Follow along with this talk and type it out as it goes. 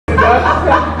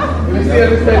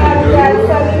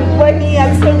Bunny,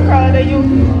 I'm so proud of you.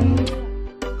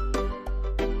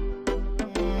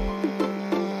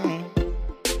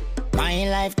 My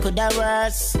life could have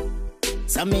worse.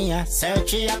 So me a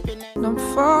search happiness. I'm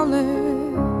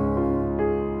falling.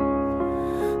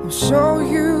 I'm so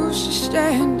used to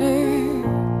standing.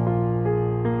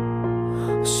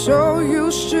 So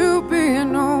used to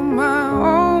being on my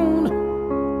own.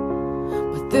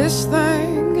 But this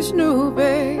thing is new,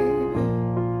 babe.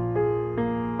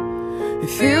 It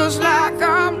feels like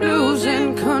I'm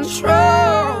losing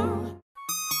control.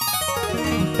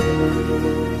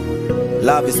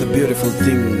 Love is a beautiful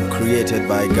thing created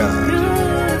by God.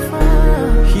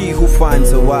 He who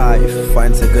finds a wife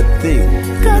finds a good thing.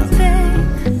 Good thing.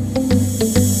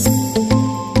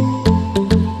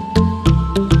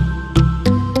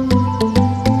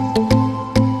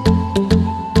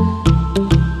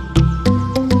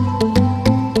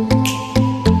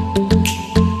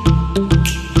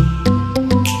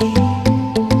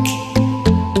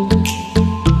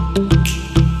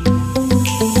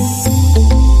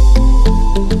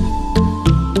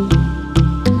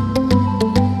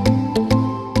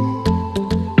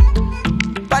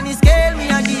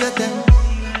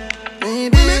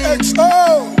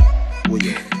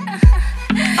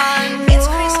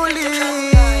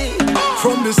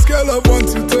 From the scale of 1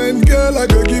 to 10, girl, I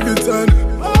go give it 10.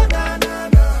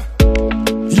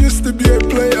 Used to be a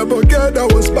player, but girl,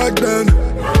 that was back then.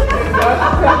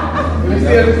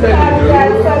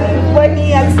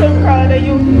 Bunny, I'm so proud of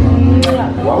you.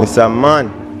 Mr.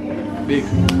 Man, big.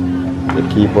 You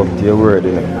keep up to your word,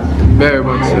 you know. Very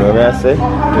much so. You know what I say?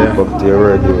 Keep up to your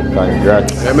word, dude.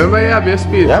 Congrats. Remember you have your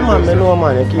speech. Yeah, man, I know,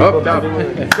 man. You keep up top. to the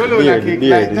word. The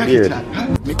beard.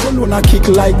 Me colonna kick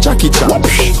like Jackie Chan.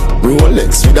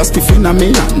 Rolex with a stiff in a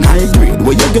me hand. High grade,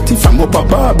 where you get it from up a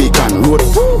Barbican road.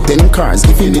 10 cars,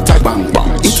 giving it a bang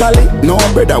bang. Italy, no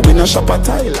brother, we no shop at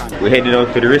Thailand. We're heading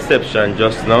out to the reception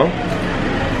just now.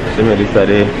 See me, this is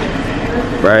the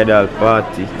bridal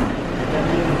party.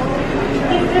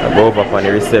 I go over on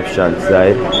the reception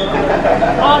side.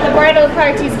 All the bridal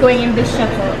parties going in this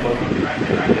shuttle.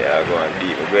 Yeah, go on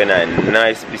deep. We're going on a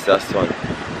nice piece of sun.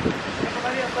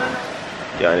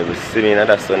 You can't even see me in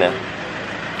that sun here.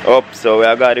 Up, so we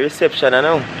got the reception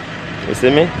now. You see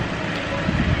me?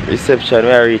 Reception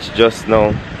we reached just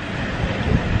now.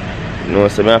 No,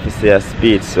 so I have to say a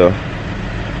speech, so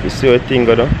you see what thing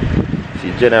go down?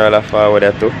 See general forward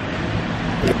there too.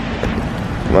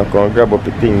 I'm going to grab up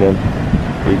the thing then.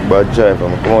 Big bad driver,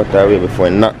 I'm come out that way before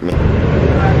he knock me.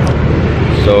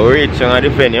 So we reaching at the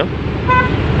venue.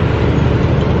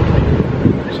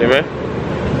 See me?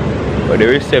 But the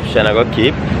reception I got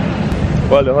keep.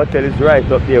 Well, the hotel is right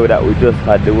up here that we just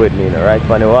had the wedding, you know, right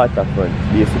on the waterfront.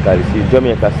 Basically, see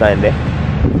Jamaica sign there.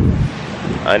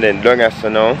 And then down here so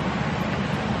now,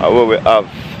 where we have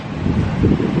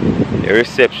the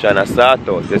reception I start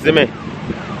out. You see me?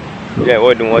 Yeah, the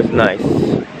wedding was nice.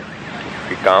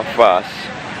 Quick and fast.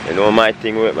 You know my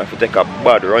thing with me, I have to take a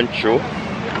bad run through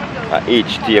at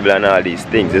each table and all these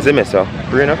things. You see me, so?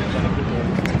 Pretty enough.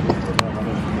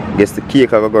 Guess the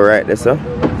cake I go right there, so.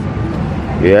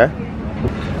 Yeah.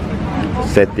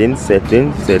 Settings.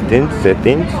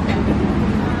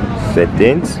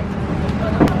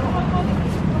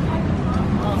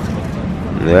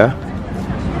 Yeah.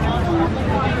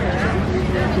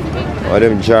 All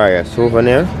them jars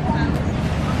souvenir.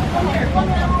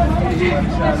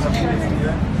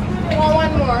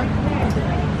 One more.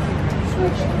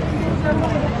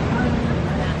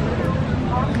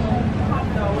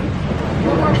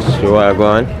 So I go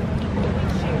on.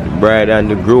 The bride and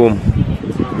the groom.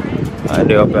 And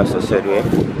they up as I said way.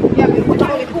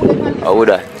 How would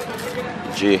I?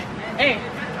 G. Hey.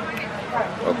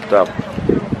 Up top.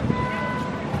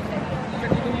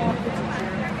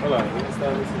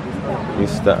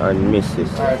 Mr. and Mrs.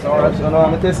 Alright, so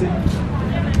I'm Tessie.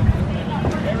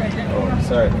 Oh,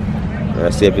 sorry. I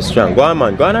see if it's strong. Go on,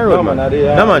 man. Go on the road, man.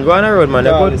 No, man. Go on the road, man.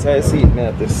 No, this high seat,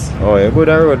 man. This. Oh, you're good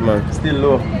on the road, man. Still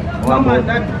low.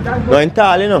 No, in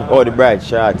tall, you know. Oh, the bride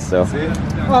short, so. See?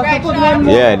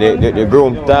 Yeah, the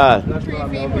groom tall.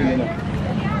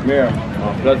 Mirror.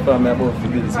 Platform above the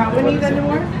building. We need any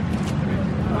more?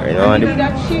 You know, We need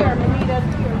that chair. We need that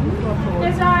chair.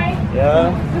 Desiree.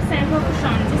 Yeah. The same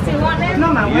cushions. You still want them? No,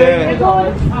 ma'am. Yeah.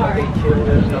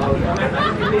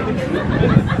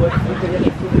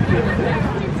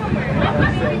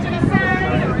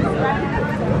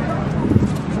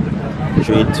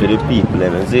 Treat to the people,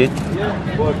 let me see.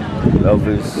 Love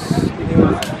is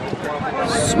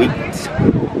sweet.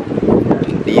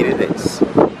 Indeed it is.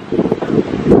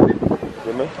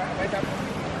 See me?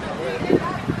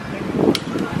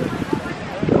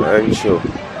 Very true.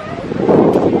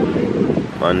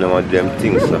 Man, no one of them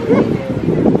things, sir.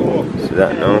 See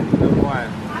that now?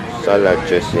 Salad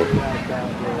dressing.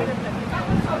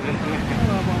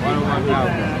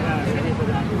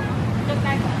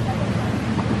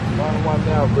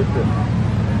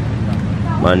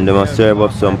 Man, they must serve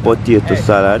up some potato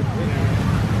salad.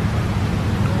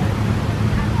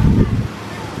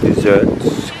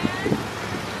 Desserts.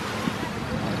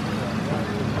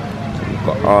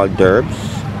 Got all DOBBS.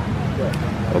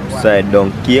 Upside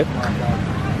down cake.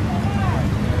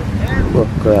 Look,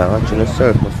 watching the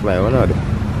surf must fly one out.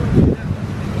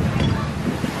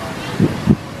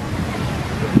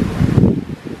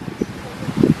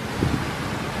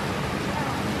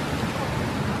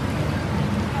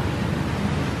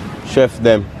 Chef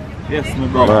them. Yes, my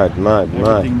brother. Mad.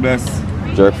 Everything best.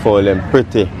 Jerk for them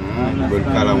pretty. Good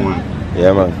color one.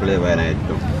 Yeah, man. Flavor night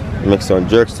too. Make some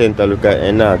jerk center look at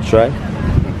and now try.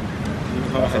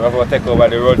 So we're going to take over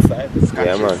the roadside.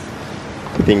 Yeah, man.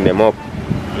 Ting them up.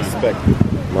 Respect.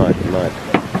 Mad.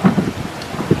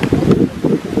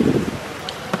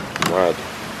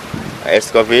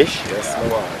 Escovish. Yes, my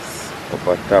boss. Up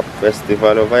at top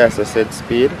festival over here, so said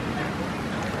speed.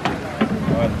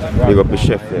 Big up the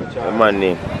chef there. The man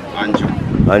name?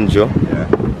 Anjo. Yeah.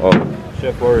 Oh.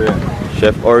 Chef Orion.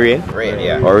 Chef Orion? Rain,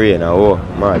 yeah. Orion, oh.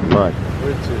 Mad.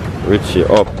 Richie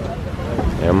up.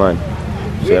 Yeah, man.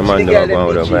 So your man never go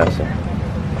over there, so.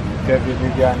 Kevin the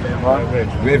girl them what?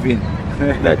 Revin.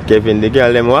 That Kevin the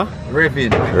girl them what?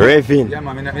 Revin. Raving. Yeah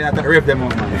man, I not rev them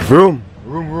up man. Vroom.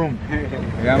 Room. You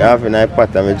have a nice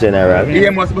pot of general.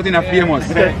 Famous but in a famous.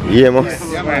 Yeah, Yeah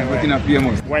man, but in a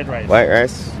famous. White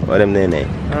rice? What them name?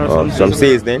 Oh, some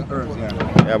seasoning?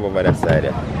 Yeah, over that side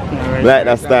there. Like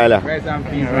that style. Rice and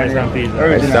peas.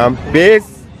 Rice and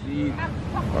peas.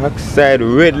 Backside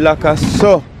red like a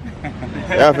so.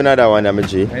 You have another one, I'm a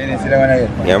G. You didn't see that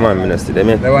one here? Yeah, man, I see them.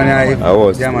 That one here? I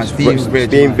was. Yeah man, steamed veg.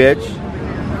 Steamed veg.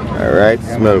 Alright,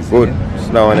 smell good.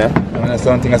 So that one here? That one is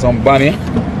something like some bammy.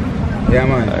 Yeah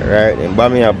man. Alright, and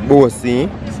bammy are both see.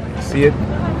 See it?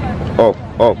 Up.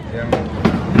 Yeah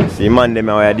man. See, man, them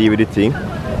how I deal with the thing.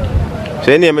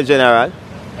 So your name is General?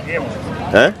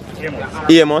 Huh?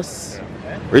 Amos.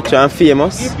 Rich and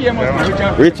famous.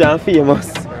 Rich and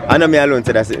famous. I know me alone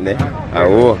to that sitting there.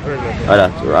 Oh,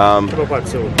 that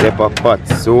pepper pot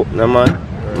soup, no man.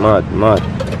 Mad.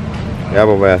 Yeah,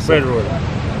 over here, sir.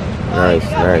 Nice.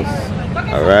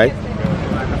 Alright.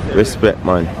 Respect,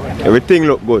 man. Everything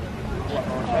look good.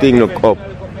 Thing look up.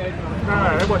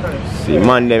 See,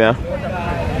 man, them, yeah.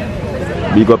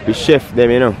 Big up the chef,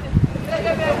 them, you know.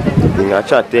 Thing a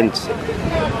chat tense.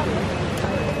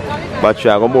 But you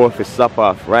are going to go for slap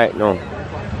off right now.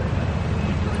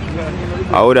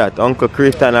 How that? Uncle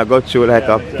Cretan I got you like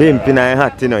a pimp in a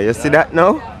hat, you know. You see that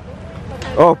now?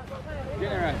 Up.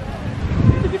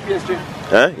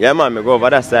 Huh? Yeah, man, I go over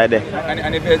that side there.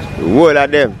 And the veg? The whole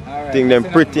of them. Right. Think them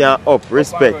pretty and up.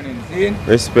 Respect.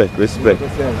 Respect.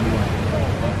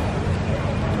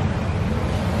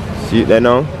 See it there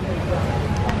now?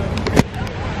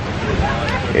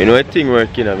 You know a thing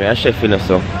working on me, a chef in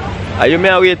so. Are you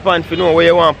may wait pan to know where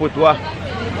you want to put what?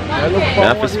 I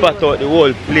have to spot out the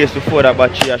whole place before that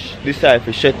battery decide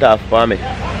to shut off for me.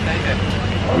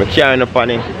 I'm carrying up on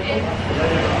it.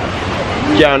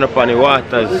 Carrying up on the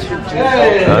waters.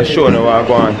 I'm showing you what I'm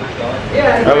going.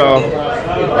 Hello.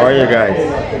 How are you guys?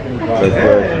 Good.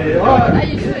 What are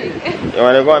you doing? You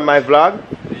want to go on my vlog?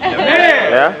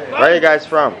 Yeah? Where are you guys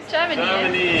from?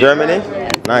 Germany?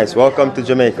 Nice. Welcome to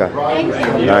Jamaica. Thank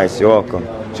you. Nice. You're welcome.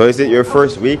 So is it your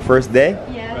first week, first day?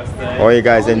 Yes. Or are you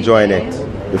guys enjoying it?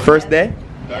 The first day?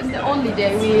 It's the only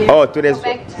day we today's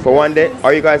for one day?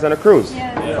 Are you guys on a cruise?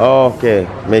 Yes. Oh, okay.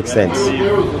 Makes sense.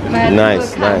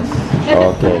 Nice.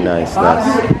 Okay, nice.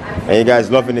 And you guys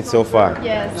loving it so far?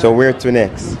 Yes. So where to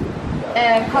next?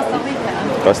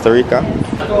 Costa Rica.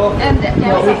 And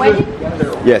there was a wedding?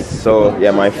 Yes, so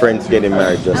yeah, my friend's getting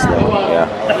married just now. Yeah.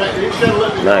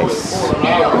 Nice.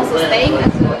 You're also staying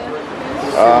at the...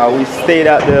 We stayed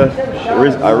at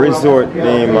a resort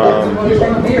named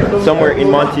somewhere in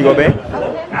Montego Bay,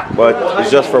 but it's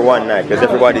just for one night because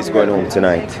everybody's going home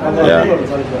tonight. Yeah.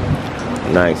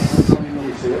 Nice.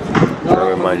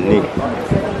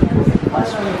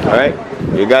 Alright,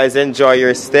 you guys enjoy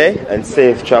your stay and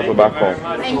safe travel back home.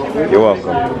 Thank you. You're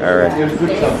welcome. Alright.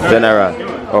 General,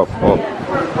 up.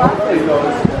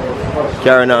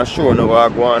 Karen and show no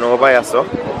what going over here, so.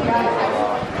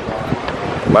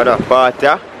 But that part,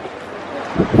 yeah.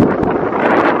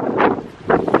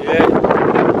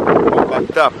 Up on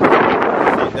top. See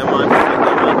them on.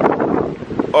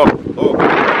 Up.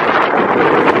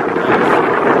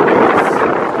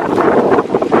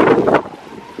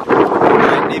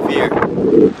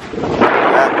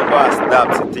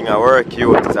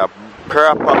 view. It's a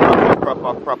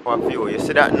proper view. You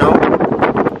see that now?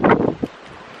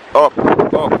 Up.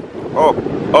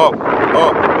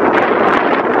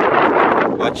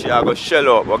 Watch it, I go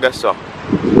shell up, but guess what? I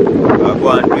go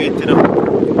and do it, you know.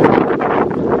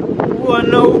 Go on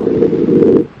now.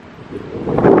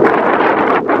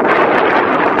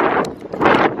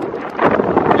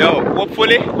 Yo,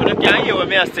 hopefully, you can hear what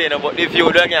me saying about the view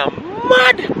again.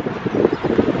 Mad!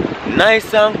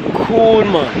 Nice and cool,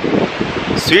 man.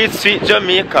 Sweet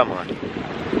Jamaica, man.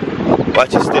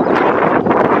 Watch this thing.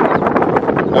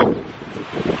 Oh.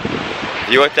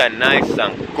 View it nice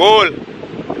and cool.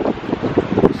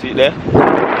 See there?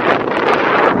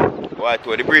 What?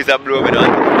 The breeze are blowing on.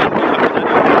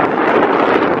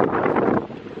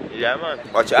 Yeah, man.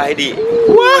 Watch your ID.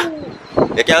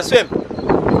 What? You can swim?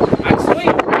 I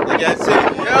swim. You can swim?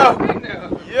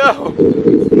 Yo!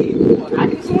 I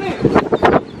can swim.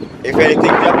 If anything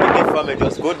happening for me,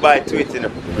 just goodbye to it, you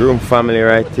know. Groom family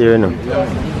right here, you know.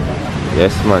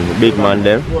 Yes, man. The big man,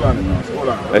 them.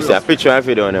 Let's see a picture and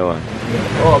video on the one.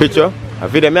 Picture? A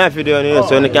video, me a video on here,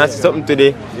 so you can see something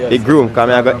today. The groom, because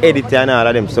I got edit and all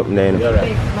of them something there, you know.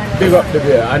 Big up the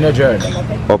beer on your journey.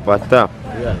 Up at top.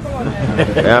 Yeah.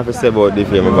 I have to say about the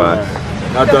film, boss.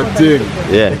 Not that thing.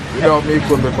 Yeah. Without me, it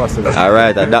couldn't be possible.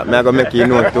 Alright, that me I go make you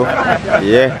know too.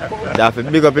 Yeah. You have to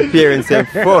big up your parents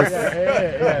first.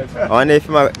 I wonder if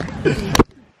my...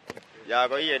 You are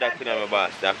going to hear that thing, my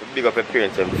boss. You have to big up your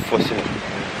parents first, you know.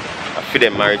 I feel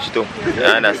them marriage too. You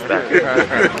understand?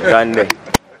 Gone there.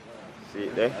 See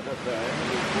it there?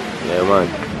 Yeah, man.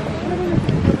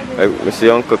 I see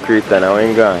Uncle Crete and I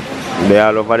ain't gone. They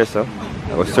all over there, so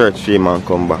I will search 3 man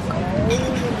come back.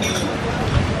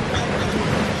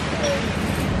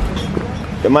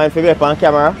 You mind if you get on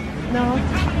camera? No.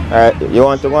 Alright, you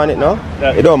want to go on it now?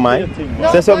 Yeah. You don't mind?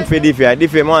 No, say something for Diffie.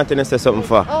 Diffie, I want to say something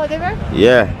for. Oh, Diver?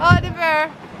 Yeah. Oh, Diver.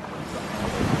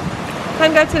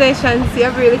 Congratulations, you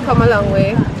have really come a long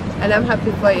way and I'm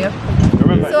happy for you.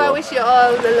 So I wish you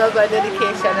all the love and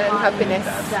dedication and happiness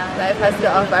life has to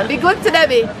offer. And be good to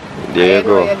Debbie. There you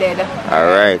go.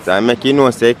 Alright, I make you know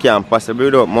say you can't possibly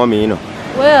without mommy, you know.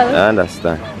 Well, I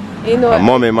understand. You know.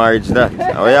 Mommy marriage that.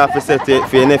 And what you have to say to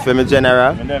for your nephew, my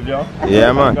general? My nephew?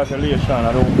 Yeah, man. Congratulations,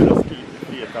 I don't just keep the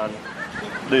faith and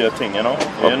do your thing, you know?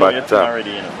 You know your thing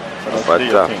already, you know. So just do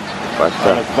your thing.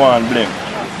 Let's go and blink.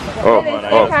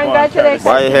 Congratulations.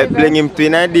 Why you help bring him to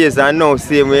in days and now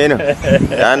same way, you know?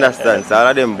 You understand? So all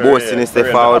of them boasting and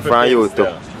step forward from you too.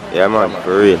 Yeah, man,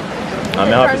 for real. I'm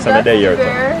happy to see day here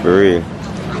too. For real.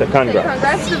 So congrats.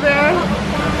 Congrats to Bear.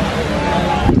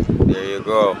 There you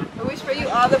go. I wish for you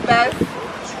all the best.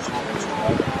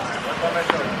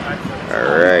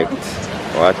 Alright.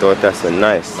 Oh, I thought that's so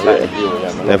nice.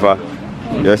 Never.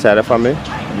 Your side of the family?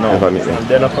 No. Never meet them.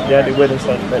 They're the wedding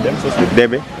side. With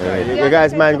Debbie? Right. You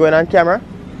guys mind going on camera?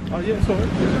 Oh, yeah, sorry.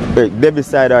 Wait, Debbie's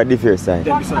side or Diffie's side?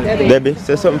 Debbie's side. Debbie?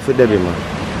 Say something for Debbie, man.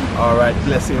 Alright,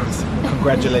 blessings.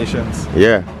 Congratulations.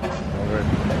 Yeah.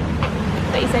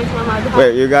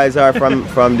 Wait, you guys are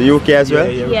from the UK as well?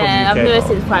 Yeah, I've known her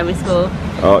since primary school.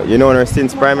 Oh, you known her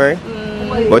since primary?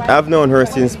 But I've known her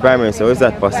since primary, so is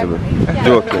that possible?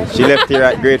 Joking. She left here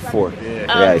at grade 4.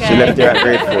 Yeah, she left here at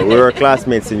grade 4. We were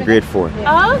classmates in grade 4.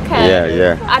 Oh, okay.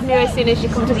 Yeah. I've known her as soon as she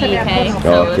come to the UK.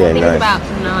 So Okay, nice. about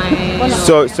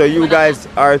 9. So you guys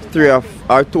are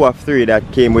 2 of 3 that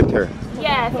came with her?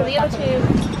 Yeah, so the other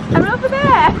 2 are over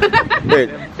there. Wait,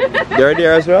 they're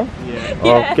there as well?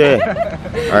 Yeah. Okay.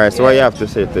 Alright, so what you have to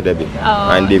say to Debbie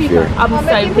and Diffie? I'm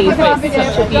so pleased with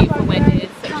such a beautiful wedding,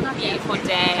 such a beautiful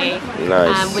day.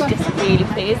 Nice. We're just really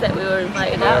pleased that we were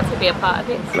invited out to be a part of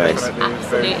it. So nice.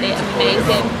 Absolutely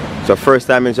amazing. So first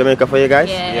time in Jamaica for you guys?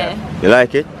 Yeah. You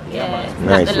like it? Yeah.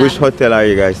 Nice. Which hotel are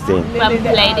you guys staying? From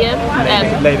Palladium.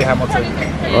 Lady Hamilton.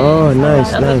 Oh,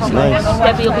 nice.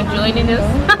 Debbie will be joining us.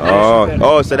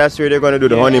 Oh, so that's where they're going to do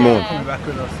the honeymoon.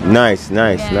 Nice.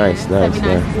 Nice to spend the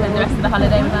rest of the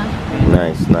holiday with her.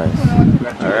 Nice.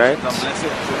 Alright.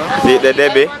 See the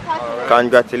Debbie?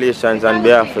 Congratulations on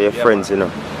behalf of your friends, you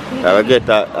know. I will get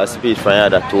a speech from your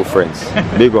other 2 friends.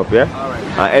 Big up, yeah?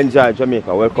 And enjoy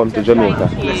Jamaica. Welcome to Jamaica.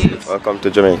 Welcome to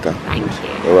Jamaica. Thank you.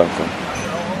 You're welcome.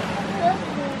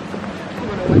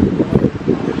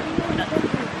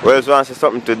 Well, just want to say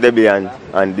something to Debbie and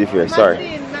Diffie.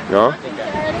 Sorry. No?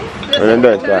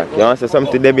 You want to say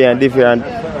something to Debbie and Diffie and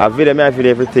I video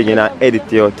everything and I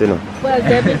edit you out, you know. Well,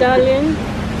 Debbie, darling,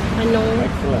 I know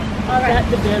that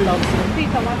the bear loves you.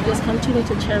 Just continue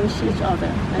to cherish each other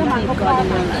and keep God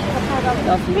in your life.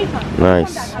 Love you.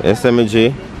 Nice.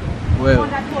 SMG. Well,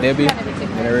 Debbie, I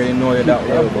don't really know you that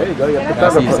well, but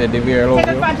as he said, they very love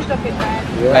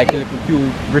you. Like a little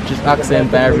cute British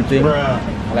accent and everything.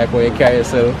 Like how you carry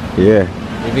yourself. Yeah.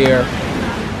 They very,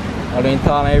 I don't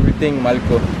tell and everything, my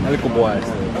little boy.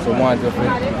 So I want to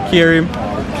care him,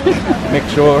 make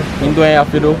sure him do what you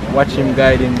have to do, watch him,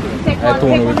 guide him. I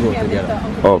told him we go together.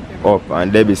 Up,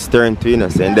 and Debbie stern to you know,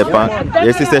 saying the pan.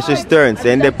 Your sister she's stern,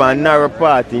 saying the pan narrow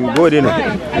part in good, you know.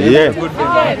 Yeah.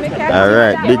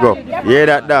 Alright, big up. Yeah,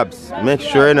 that Dobbs. Make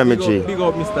sure you know me, G. Big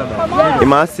up, Mr. Dobbs. You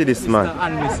must see this man.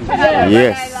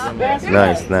 Yes.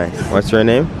 Nice. What's your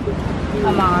name?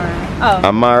 Amara. Oh.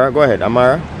 Amara, go ahead,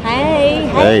 Amara.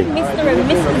 Hey, Mr. and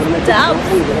Mrs. Dobbs.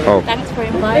 Oh. Thanks for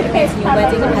inviting me to your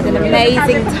wedding. I had an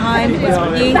amazing time. It was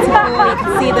beautiful. You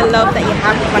can see the love that you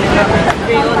have for one another. It's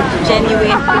real, it's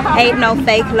genuine. Ain't no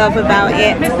fake love about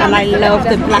it. And I love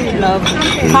the black love.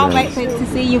 Can't wait to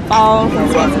see you both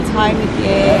and spend some time with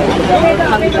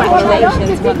you.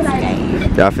 Congratulations once again.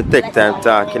 You have to take time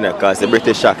talking because the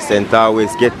British accent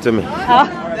always get to me. Huh?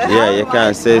 Yeah, you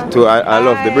can say it too. I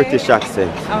love the British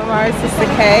accent. Amara, Sister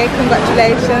K,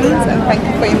 congratulations and thank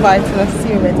you for inviting us to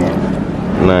your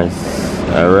wedding. Nice.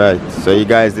 Alright. So you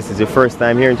guys, this is your first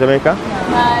time here in Jamaica?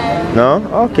 No.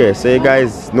 No? Okay, so you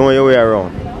guys know your way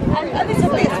around.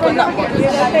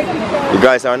 You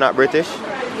guys are not British?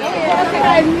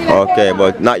 Okay,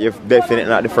 but definitely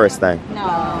not the first time?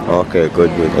 No. Okay, good.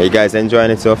 Are you guys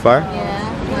enjoying it so far? Yeah.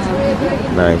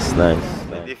 Nice.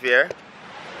 If here,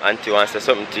 Auntie wants to say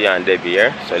something to you and Debbie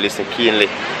here, so listen keenly.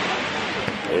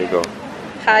 There you go.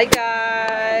 Hi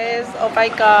guys, oh my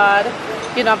god.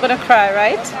 You know I'm gonna cry,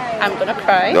 right? I'm gonna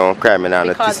cry. Don't cry, me now.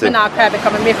 Because I'm not cry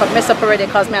because my makeup mess up already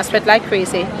because I sweat like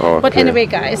crazy. Okay. But anyway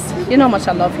guys, you know how much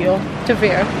I love you,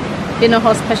 Tavir. You know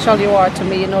how special you are to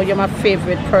me. You know you're my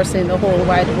favorite person in the whole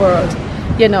wide world.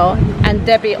 You know, and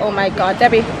Debbie, oh my god,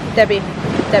 Debbie.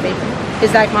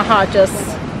 It's like my heart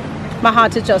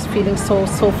is just feeling so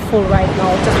full right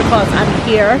now, just because I'm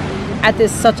here at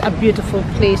this such a beautiful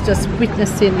place, just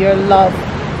witnessing your love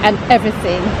and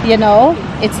everything, you know.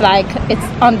 It's like, it's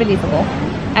unbelievable,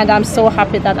 and I'm so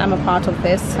happy that I'm a part of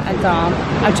this, and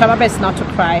I'm trying my best not to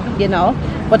cry, you know,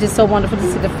 but it's so wonderful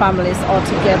to see the families all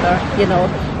together, you know.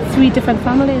 3 different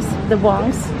families, the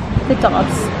Wongs, the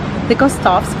Dobbs, the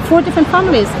Gustavs, 4 different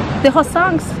families, the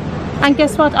Hossangs, and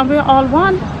guess what, and we're all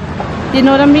one. You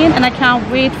know what I mean? And I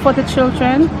can't wait for the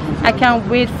children. I can't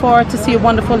wait to see a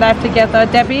wonderful life together.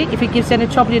 Debbie, if he gives you any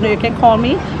trouble, you know you can call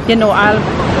me. You know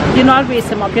I'll raise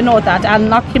him up. You know that. I'll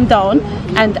knock him down.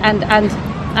 And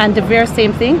the very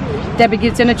same thing. Debbie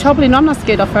gives you any trouble, you know I'm not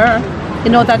scared of her.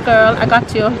 You know that girl, I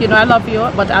got you. You know I love you,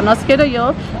 but I'm not scared of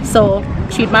you. So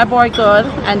treat my boy good,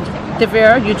 and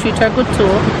Devere, you treat her good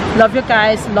too. Love you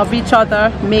guys, love each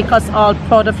other, make us all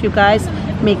proud of you guys.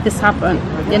 Make this happen.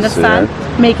 You understand?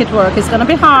 Make it work. It's gonna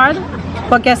be hard,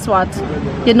 but guess what?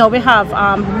 You know we have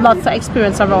lots of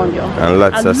experience around you, and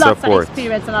lots of support.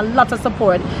 Experience and a lot of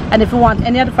support. And if you want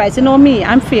any advice, you know me,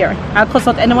 I'm fair. I'll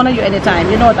consult any one of you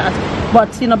anytime. You know that.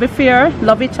 But you know, be fair,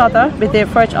 love each other, be there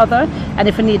for each other. And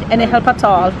if you need any help at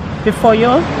all, before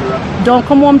you don't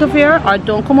come home to Veer or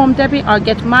don't come home Debbie or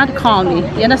get mad, call me.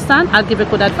 You understand? I'll give you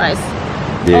good advice.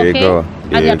 There you go.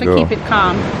 And you have to keep it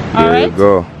calm. Alright? There you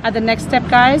go. And the next step,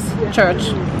 guys,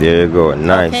 church. There you go.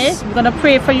 Nice. Okay? I'm going to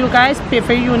pray for you guys, pray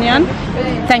for your union.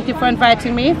 Thank you for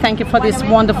inviting me. Thank you for this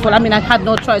wonderful, I mean, I had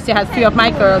no choice. You had 3 of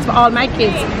my girls, all my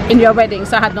kids in your wedding,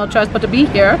 so I had no choice but to be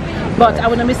here. But I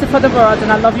wouldn't miss it for the world, and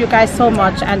I love you guys so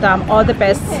much, and all the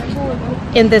best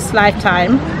in this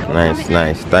lifetime.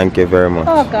 Nice. Thank you very much.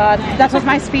 Oh, God. That was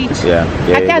my speech. Yeah.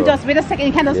 I can't just, wait a second,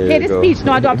 you can't just play this speech.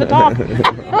 No, I don't have to talk.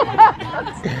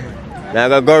 Now I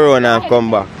gotta go around and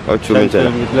come back. Let's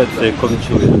say come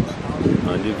through it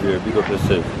and live here, big up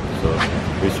yourself. So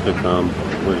respect well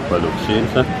for look, see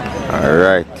sir?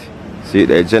 Alright. See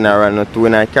the general not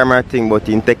doing a camera thing, but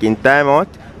in taking time out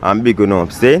and big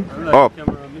enough, see? Up.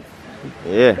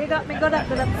 Yeah.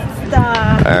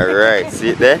 Alright, see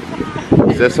it there?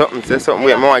 Say something,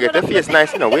 wait, I get the face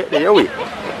nice, you know, wait,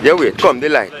 wait, come the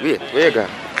light, wait, where you go?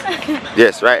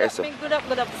 Yes, right, so. Good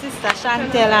up, Sister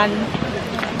Chantel, and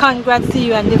congrats to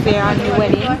you and Devere on your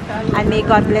wedding, and may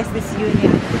God bless this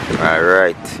union.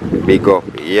 Alright, big up,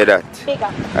 you hear that? Big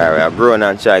up. Alright, I'm growing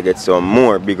and try to get some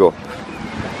more big up.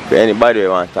 For anybody who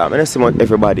want to talk, I don't see much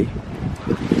everybody.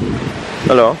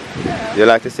 Hello, do you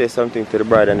like to say something to the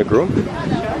bride and the groom?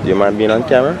 Do you mind being on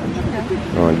camera?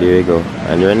 Oh, there you go.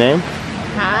 And your name?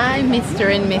 Hi, Mr.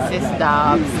 and Mrs.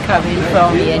 Dobbs, coming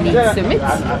from Unique Summit.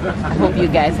 I hope you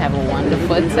guys have a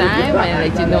wonderful time, and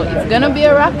let you know it's gonna be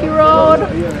a rocky road,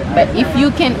 but if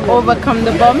you can overcome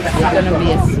the bumps, it's gonna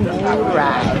be a smooth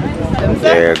Right.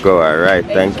 There you go, alright,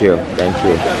 thank you, thank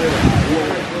you.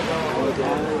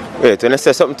 Wait, when I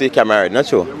say something to the camera, not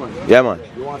sure? Yeah, man.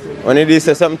 When you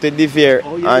say something to Devier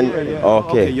and...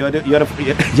 Okay.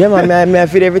 Yeah, man, I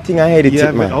feel everything I had it,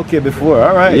 yeah, man. Okay, before,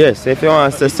 alright. Yes, if you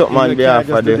want to say something on behalf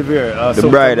of the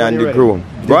bride and the groom.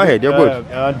 Go ahead, you're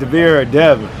good. Devier,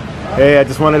 Deb. Hey, I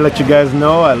just want to let you guys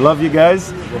know I love you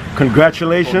guys.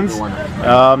 Congratulations.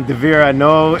 Devier, I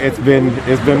know it's been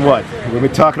what? We've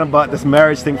been talking about this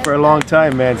marriage thing for a long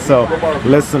time, man. So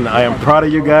listen, I am proud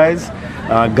of you guys.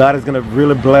 God is gonna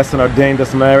really bless and ordain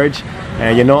this marriage.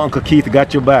 And you know Uncle Keith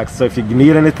got your back. So if you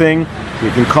need anything,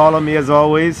 you can call on me as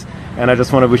always. And I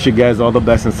just want to wish you guys all the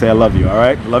best and say I love you,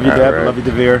 alright? Love you, Deb, love you,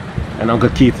 Devier. And Uncle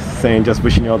Keith saying just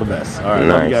wishing you all the best. Alright,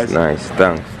 love you guys. Nice,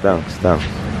 thanks.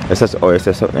 It says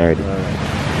something already.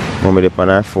 I'm going to on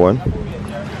our phone.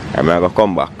 I'm going to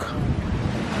come back.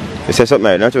 You say something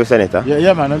already, not you, Senator?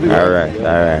 Yeah, man.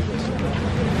 Alright.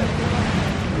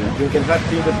 Drinking hot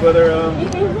tea this weather.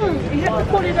 You have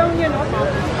to put it down, you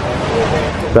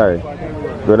know. Sorry.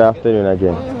 Good afternoon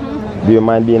again. Do you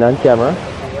mind being on camera?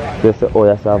 Just say, oh,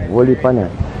 yes, I have Wally Panel.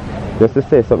 Just to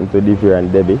say something to Devier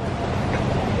and Debbie.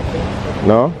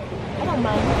 No? I don't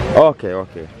mind.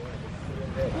 Okay.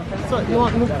 So you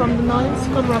want to move from the noise?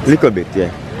 Come up. Little bit,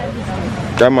 yeah.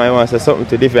 Grandma, you want to say something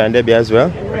to Devier and Debbie as well?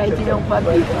 Right, you know,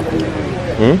 Bobby.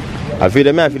 I feel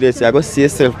the say, I go see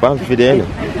yourself, but I feel the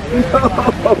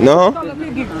No?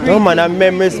 No, man, I'm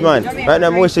memories, man. Right now,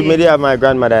 I'm wishing me to have my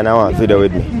grandmother and I want video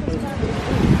with me.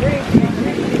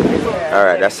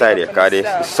 Alright, that side here, because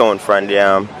the sound from the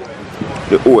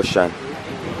ocean.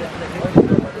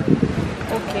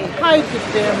 Okay, hi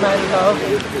there, my love.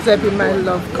 Debbie, my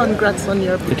love. Congrats on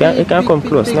your You can come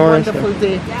close. big, No wonderful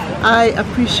day. I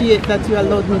appreciate that you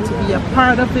allowed me to be a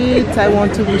part of it. I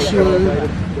want to wish you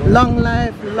long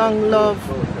life, long love,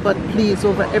 but please,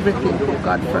 over everything, put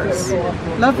God first.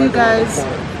 Love you guys.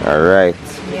 Alright.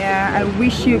 Yeah, I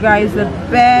wish you guys the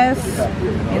best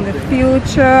in the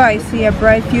future. I see a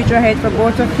bright future ahead for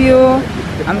both of you.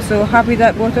 I'm so happy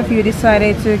that both of you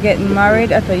decided to get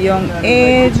married at a young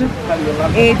age.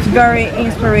 It's very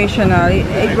inspirational.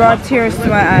 It brought tears to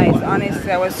my eyes.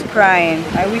 Honestly, I was crying.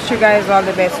 I wish you guys all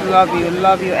the best. Love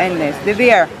you endless.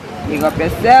 Devier, big up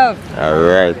yourself.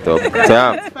 Alright, up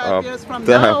top. 5 years from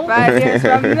now. 5 years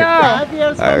from now.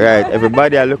 Alright,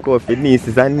 everybody I look out for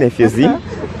nieces and nephews, see?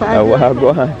 What go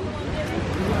on?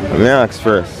 Let me ask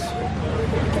first.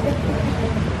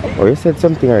 Oh, you said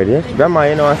something already, yeah? Grandma,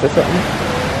 you know I said something?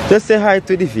 Just say hi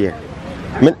to Devier.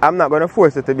 I'm not going to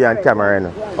force it to be on camera right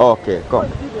now. Okay, come.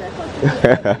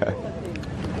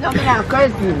 No, I'm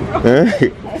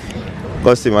cursing.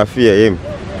 Cause him, I fear him.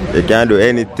 You can't do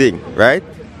anything, right?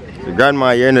 So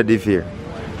grandma, you're not Devier.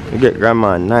 You get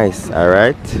grandma nice,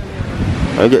 alright?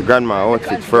 You get grandma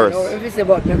outfit first. If it's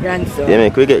about my grandson. Yeah,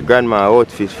 man, we get grandma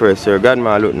outfit first. Your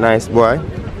grandma look nice, boy.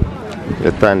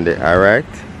 You're Tande, alright?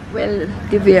 Well,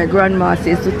 Devier, grandma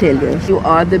says to tell you, you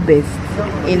are the best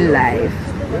in life.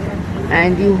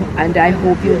 And I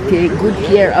hope you take good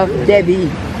care of Debbie.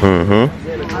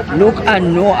 Look at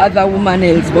no other woman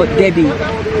else but Debbie.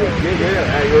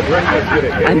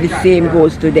 And the same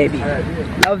goes to Debbie.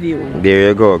 Love you. There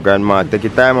you go, grandma. Take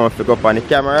your time and pick up on the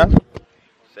camera.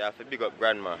 So you have to big up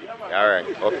grandma. Alright,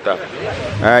 up top.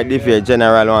 Alright, Devier,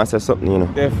 General wants to say something, you know.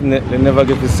 Definitely never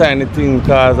get to sign anything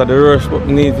because of the rush, but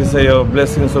we need to say your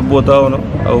blessings for both of you.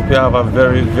 I hope you have a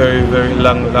very, very, very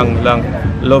long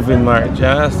loving marriage, you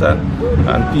understand?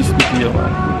 And peace be to you,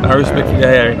 man. I respect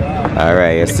your hearing.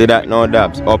 Alright, you see that now,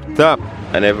 DOBBS? Up top.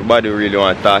 And everybody really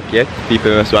want to talk yet.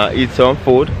 People just want to eat some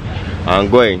food and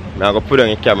going. I'm going to put on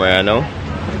your camera now.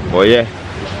 But yeah,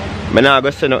 I'm not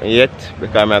going to say nothing yet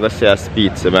because I'm going to say a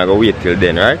speech, so I'm going to wait till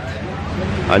then, right?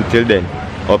 Until then,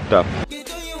 up top.